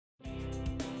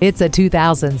It's a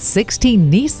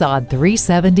 2016 Nissan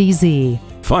 370Z.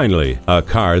 Finally, a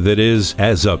car that is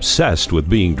as obsessed with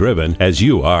being driven as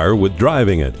you are with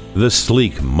driving it. The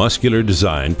sleek, muscular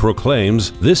design proclaims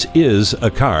this is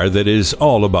a car that is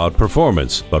all about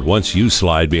performance, but once you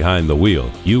slide behind the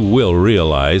wheel, you will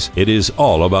realize it is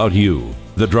all about you,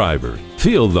 the driver.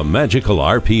 Feel the magical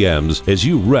RPMs as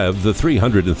you rev the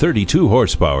 332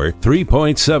 horsepower,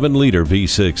 3.7-liter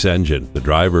V6 engine. The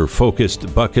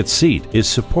driver-focused bucket seat is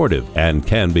supportive and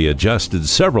can be adjusted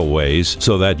several ways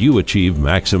so that you achieve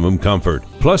maximum comfort.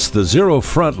 Plus, the zero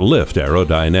front lift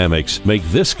aerodynamics make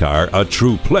this car a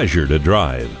true pleasure to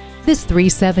drive. This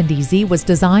 370Z was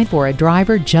designed for a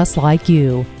driver just like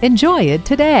you. Enjoy it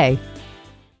today.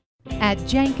 At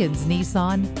Jenkins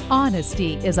Nissan,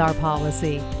 honesty is our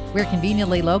policy. We're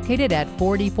conveniently located at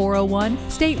 4401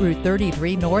 State Route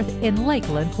 33 North in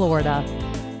Lakeland, Florida.